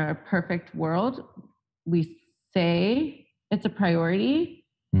 in a perfect world, we say it's a priority,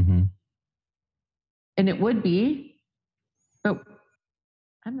 Mm-hmm. and it would be, but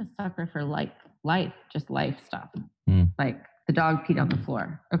I'm a sucker for just life stuff. Like the dog peed on the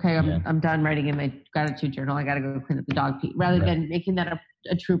floor. Okay, I'm done writing in my gratitude journal. I got to go clean up the dog pee, rather than making that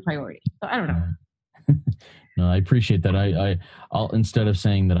a true priority. So I don't know. No, I appreciate that. I'll instead of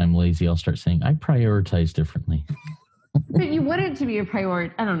saying that I'm lazy, I'll start saying I prioritize differently. But you want it to be a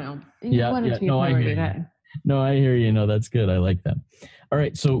priority. I don't know. You want it to be a priority. No, I hear you. No, that's good. I like that. All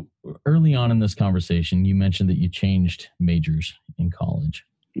right. So early on in this conversation, you mentioned that you changed majors in college.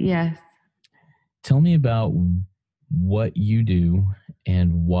 Yes. Tell me about what you do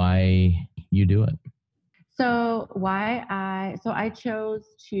and why you do it. So I chose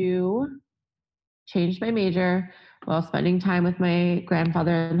to change my major while spending time with my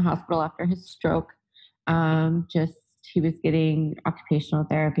grandfather in the hospital after his stroke. He was getting occupational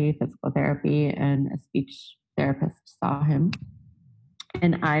therapy, physical therapy, and a speech therapist saw him.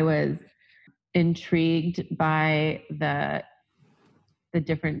 And I was intrigued by the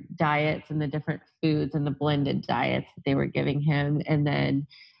different diets and the different foods and the blended diets that they were giving him. And then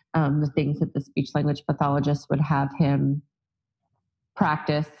the things that the speech language pathologist would have him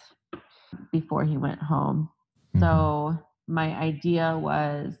practice before he went home. Mm-hmm. So my idea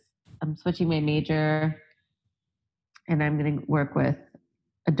was, I'm switching my major and I'm going to work with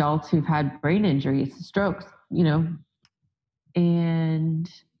adults who've had brain injuries, strokes, and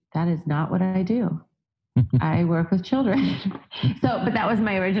that is not what I do. I work with children. But that was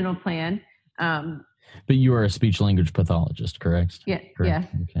my original plan. But you are a speech language pathologist, correct? Yeah. Correct.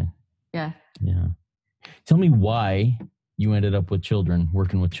 Yes. Okay. Yes. Yeah. Tell me why you ended up with children,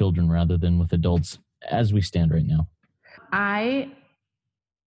 working with children rather than with adults as we stand right now. I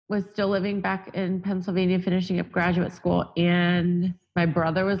was still living back in Pennsylvania, finishing up graduate school, and my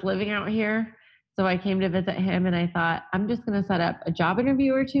brother was living out here. So I came to visit him, and I thought, I'm just going to set up a job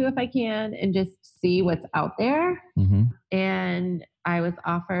interview or two if I can and just see what's out there. Mm-hmm. And I was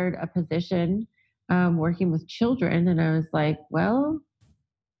offered a position working with children, and I was like, well,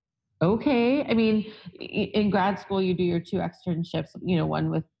 okay. I mean, in grad school, you do your 2 externships, one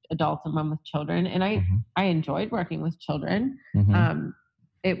with adults and one with children. And I enjoyed working with children. Mm-hmm.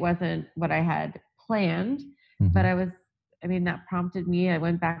 It wasn't what I had planned, mm-hmm. but that prompted me. I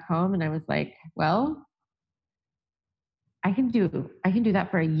went back home and I was like, well, I can do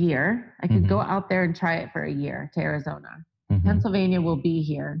that for a year. I could mm-hmm. go out there and try it for a year to Arizona. Mm-hmm. Pennsylvania will be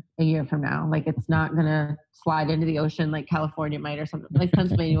here a year from now. Like, it's not going to slide into the ocean like California might or something. Like,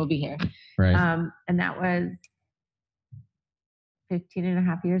 Pennsylvania will be here. Right. And that was 15 and a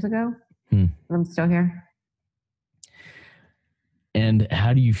half years ago. I'm still here. And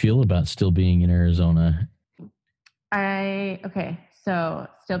how do you feel about still being in Arizona? So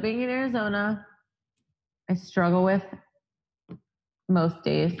still being in Arizona, I struggle with most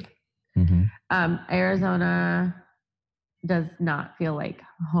days. Mm-hmm. Arizona does not feel like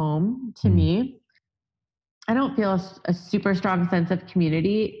home to me. I don't feel a super strong sense of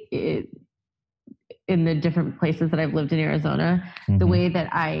community in the different places that I've lived in Arizona, mm-hmm. the way that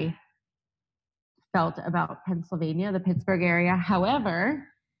I felt about Pennsylvania, the Pittsburgh area. However,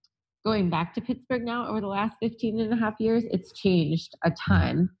 going back to Pittsburgh now over the last 15 and a half years, it's changed a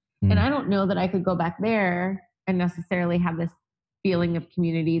ton. Mm-hmm. And I don't know that I could go back there and necessarily have this feeling of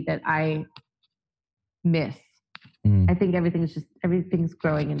community that I miss. Mm-hmm. I think everything's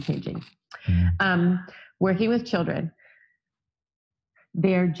growing and changing. Mm-hmm. Working with children,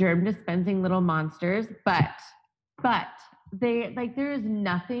 they're germ dispensing little monsters, but there is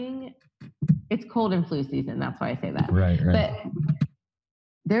nothing. It's cold and flu season. That's why I say that. Right. But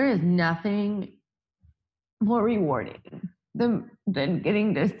there is nothing more rewarding than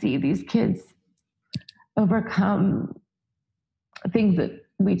getting to see these kids overcome things that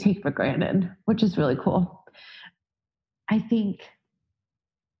we take for granted, which is really cool. I think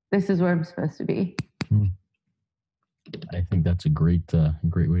this is where I'm supposed to be. I think that's a great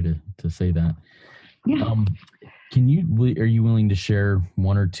way to say that. Yeah. Are you willing to share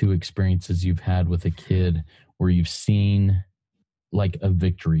 1 or 2 experiences you've had with a kid where you've seen like a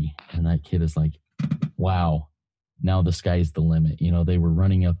victory and that kid is like, wow, now the sky's the limit. They were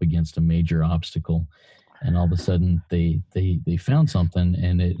running up against a major obstacle and all of a sudden they found something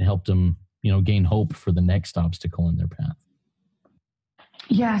and it helped them, gain hope for the next obstacle in their path.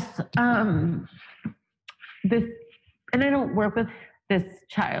 Yes. This, and I don't work with this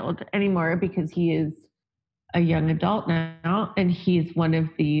child anymore because he is a young adult now, and he's one of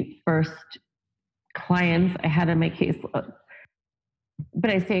the first clients I had in my caseload. But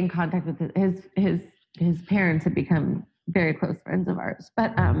I stay in contact with his parents have become very close friends of ours.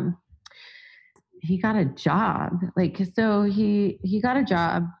 But he got a job. So he got a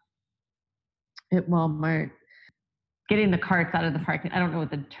job at Walmart, getting the carts out of the parking. I don't know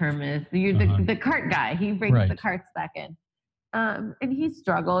what the term is. The cart guy. He brings the carts back in. And he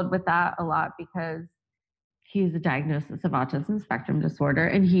struggled with that a lot because he's a diagnosis of autism spectrum disorder,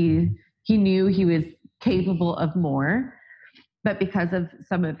 and he knew he was capable of more, but because of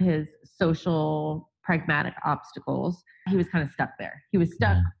some of his social pragmatic obstacles, he was kind of stuck there. He was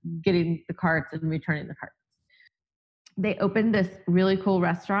stuck getting the carts and returning the carts. They opened this really cool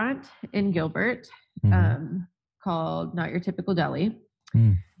restaurant in Gilbert called Not Your Typical Deli.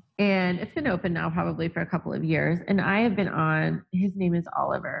 And it's been open now probably for a couple of years. And I have been on, his name is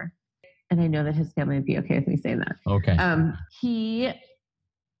Oliver. And I know that his family would be okay with me saying that. Okay. He,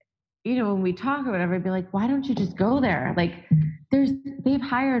 when we talk or whatever, I'd be like, why don't you just go there? They've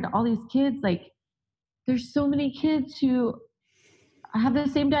hired all these kids. There's so many kids who have the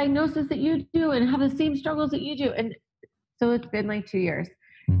same diagnosis that you do and have the same struggles that you do. And so it's been 2 years.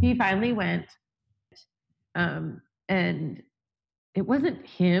 He finally went, and it wasn't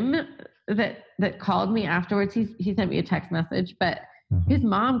him that called me afterwards. He sent me a text message, but his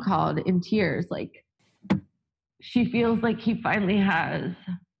mom called in tears. She feels like he finally has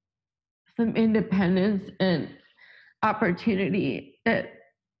some independence and opportunity at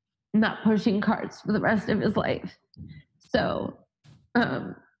not pushing carts for the rest of his life. So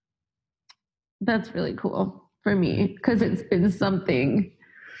that's really cool for me because it's been something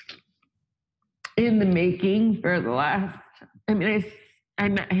in the making for the last, I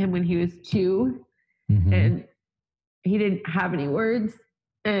met him when he was 2 and he didn't have any words,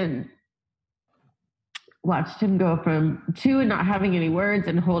 and watched him go from 2 and not having any words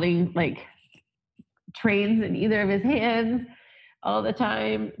and holding trains in either of his hands all the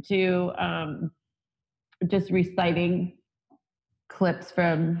time to just reciting clips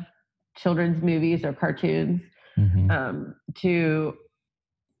from children's movies or cartoons to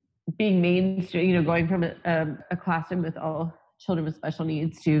being mainstream, going from a classroom with all children with special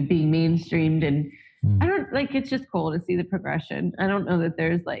needs to being mainstreamed. And I don't it's just cool to see the progression. I don't know that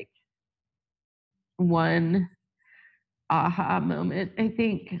there's one aha moment. I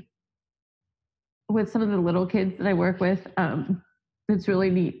think with some of the little kids that I work with, it's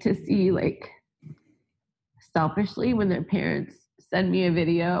really neat to see selfishly when their parents send me a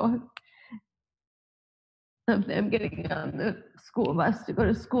video of them getting on the school bus to go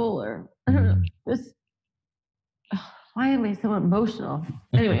to school, or I don't know, just why am I so emotional?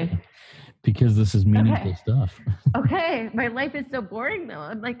 Anyway. Because this is meaningful stuff. Okay. My life is so boring though.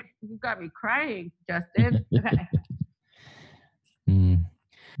 I'm you've got me crying, Justin. Okay.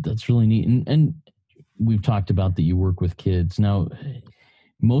 That's really neat. And we've talked about that you work with kids. Now,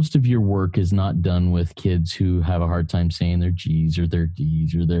 most of your work is not done with kids who have a hard time saying their G's or their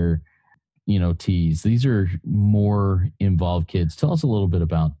D's or their, T's. These are more involved kids. Tell us a little bit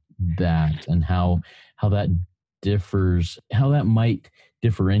about that and how that differs, how that might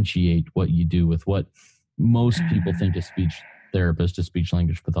differentiate what you do with what most people think a speech therapist, a speech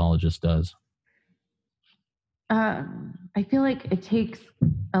language pathologist does. I feel like it takes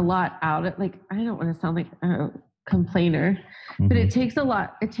a lot out of, I don't want to sound like a complainer, but it takes a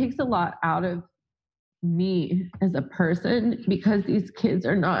lot out of me as a person, because these kids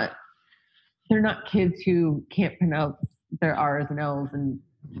they're not kids who can't pronounce their R's and L's and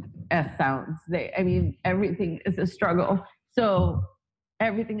S sounds. Everything is a struggle. So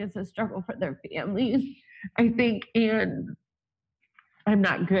everything is a struggle for their families, I think. And I'm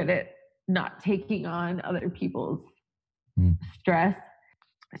not good at not taking on other people's stress.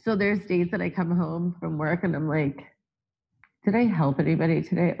 So there's days that I come home from work and I'm like, did I help anybody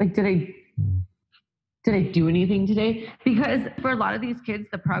today? Did I do anything today? Because for a lot of these kids,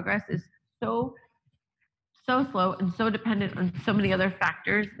 the progress is so slow and so dependent on so many other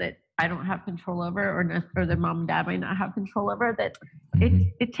factors that I don't have control over, or their mom and dad might not have control over, that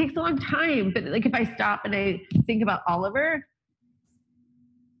it takes a long time. But if I stop and I think about Oliver,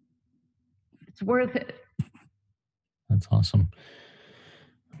 it's worth it. That's awesome.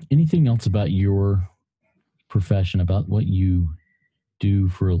 Anything else about your profession, about what you do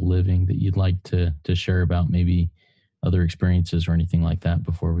for a living that you'd like to share about, maybe other experiences or anything like that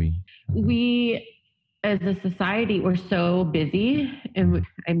before we... We, as a society, we're so busy. And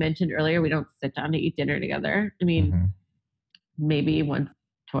I mentioned earlier, we don't sit down to eat dinner together. Maybe once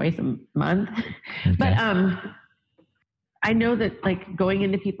twice a month. Okay. But I know that like going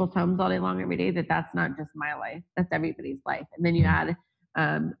into people's homes all day long every day, that's not just my life, that's everybody's life. And then you add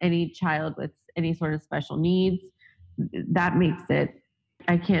any child with any sort of special needs, that makes it,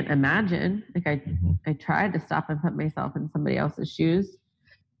 I can't imagine. Like I tried to stop and put myself in somebody else's shoes.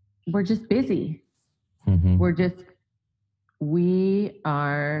 We're just busy. We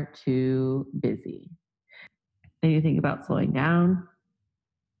are too busy. And you think about slowing down,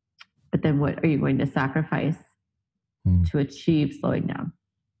 but then what are you going to sacrifice to achieve slowing down?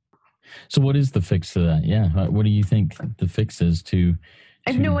 So what is the fix to that? Yeah. What do you think the fix is to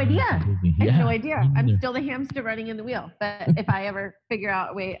I have no idea. Yeah, I have no idea. I'm still the hamster running in the wheel. But if I ever figure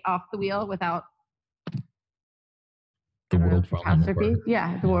out a way off the wheel without the world falling apart.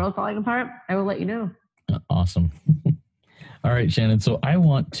 The world falling apart, I will let you know. Awesome. All right, Shannon. So I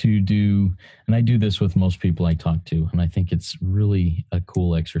want to do, and I do this with most people I talk to, and I think it's really a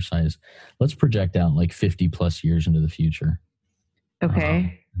cool exercise. Let's project out like 50 plus years into the future.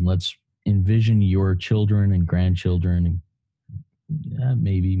 Okay. Let's envision your children and grandchildren, and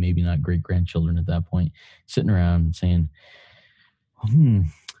maybe not great grandchildren at that point, sitting around and saying,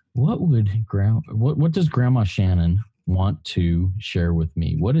 what does Grandma Shannon want to share with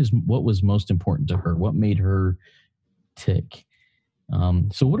me? What was most important to her? What made her tick?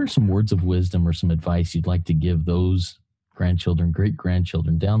 So what are some words of wisdom or some advice you'd like to give those grandchildren, great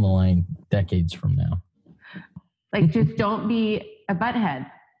grandchildren down the line, decades from now? Like, just don't be a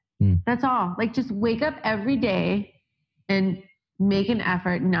butthead. That's all. Like, just wake up every day and make an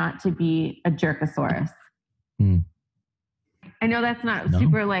effort not to be a jerkosaurus. I know that's not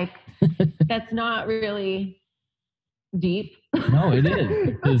super like, that's not really deep. No, it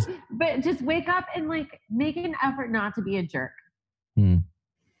is. But just wake up and like make an effort not to be a jerk.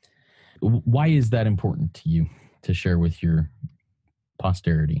 Why is that important to you to share with your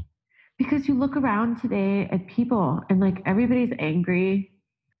posterity? Because you look around today at people and like everybody's angry,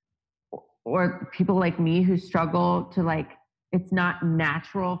 or people like me who struggle to like, it's not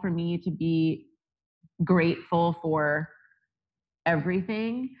natural for me to be grateful for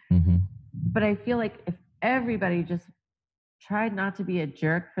everything. But I feel like if everybody just tried not to be a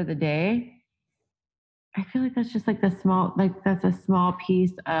jerk for the day, I feel like that's just like that's a small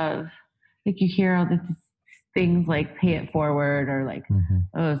piece of, like, you hear all these things like pay it forward, or like,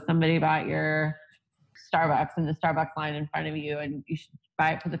 oh, somebody bought your Starbucks in the Starbucks line in front of you and you should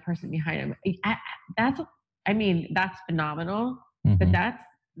buy it for the person behind him. That's phenomenal, but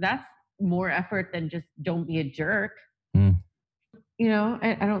that's more effort than just don't be a jerk. You know,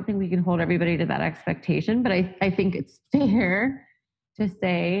 I don't think we can hold everybody to that expectation, but I think it's fair to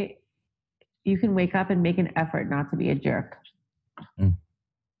say you can wake up and make an effort not to be a jerk.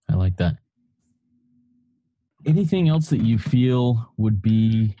 I like that. Anything else that you feel would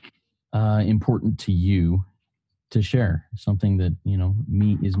be important to you to share? Something that,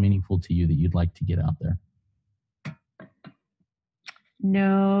 is meaningful to you that you'd like to get out there?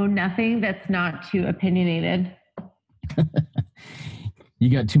 No, nothing that's not too opinionated. You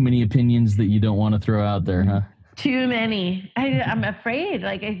got too many opinions that you don't want to throw out there, huh? Too many. I'm afraid.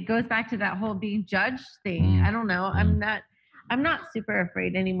 Like, it goes back to that whole being judged thing. I don't know. I'm not super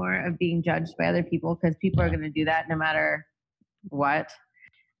afraid anymore of being judged by other people, because people are going to do that no matter what.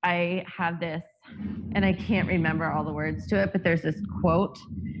 I have this, and I can't remember all the words to it, but there's this quote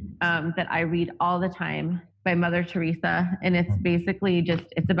that I read all the time by Mother Teresa. And it's basically just,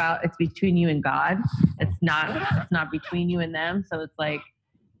 it's between you and God. It's not between you and them. So it's like,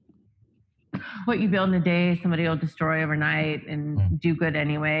 what you build in a day, somebody will destroy overnight, and do good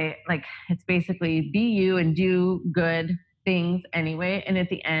anyway. Like, it's basically be you and do good things anyway. And at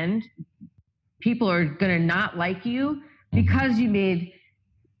the end, people are going to not like you because you made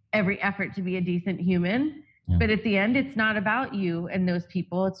every effort to be a decent human. But at the end, it's not about you and those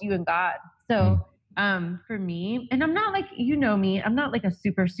people. It's you and God. So for me, and I'm not like, me, I'm not like a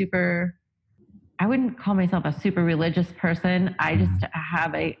super, I wouldn't call myself a super religious person. I just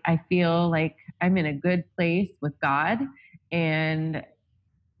I feel like I'm in a good place with God, and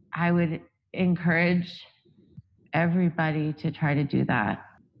I would encourage everybody to try to do that.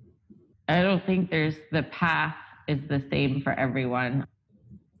 I don't think the path is the same for everyone.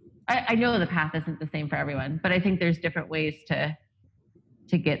 I know the path isn't the same for everyone, but I think there's different ways to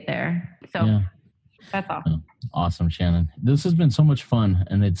get there. So that's all. Awesome, Shannon. This has been so much fun,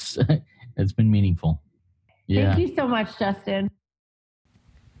 and it's been meaningful. Thank you so much, Justin.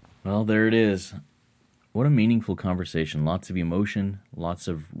 Well, there it is. What a meaningful conversation. Lots of emotion, lots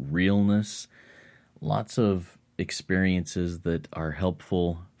of realness, lots of experiences that are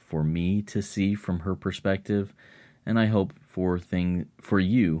helpful for me to see from her perspective, and I hope for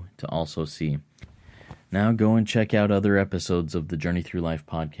you to also see. Now go and check out other episodes of the Journey Through Life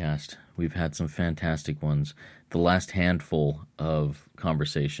podcast. We've had some fantastic ones. The last handful of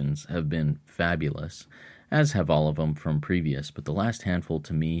conversations have been fabulous, as have all of them from previous, but the last handful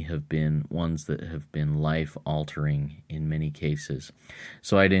to me have been ones that have been life-altering in many cases.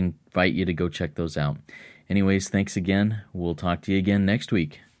 So I'd invite you to go check those out. Anyways, thanks again. We'll talk to you again next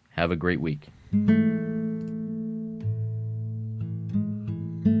week. Have a great week.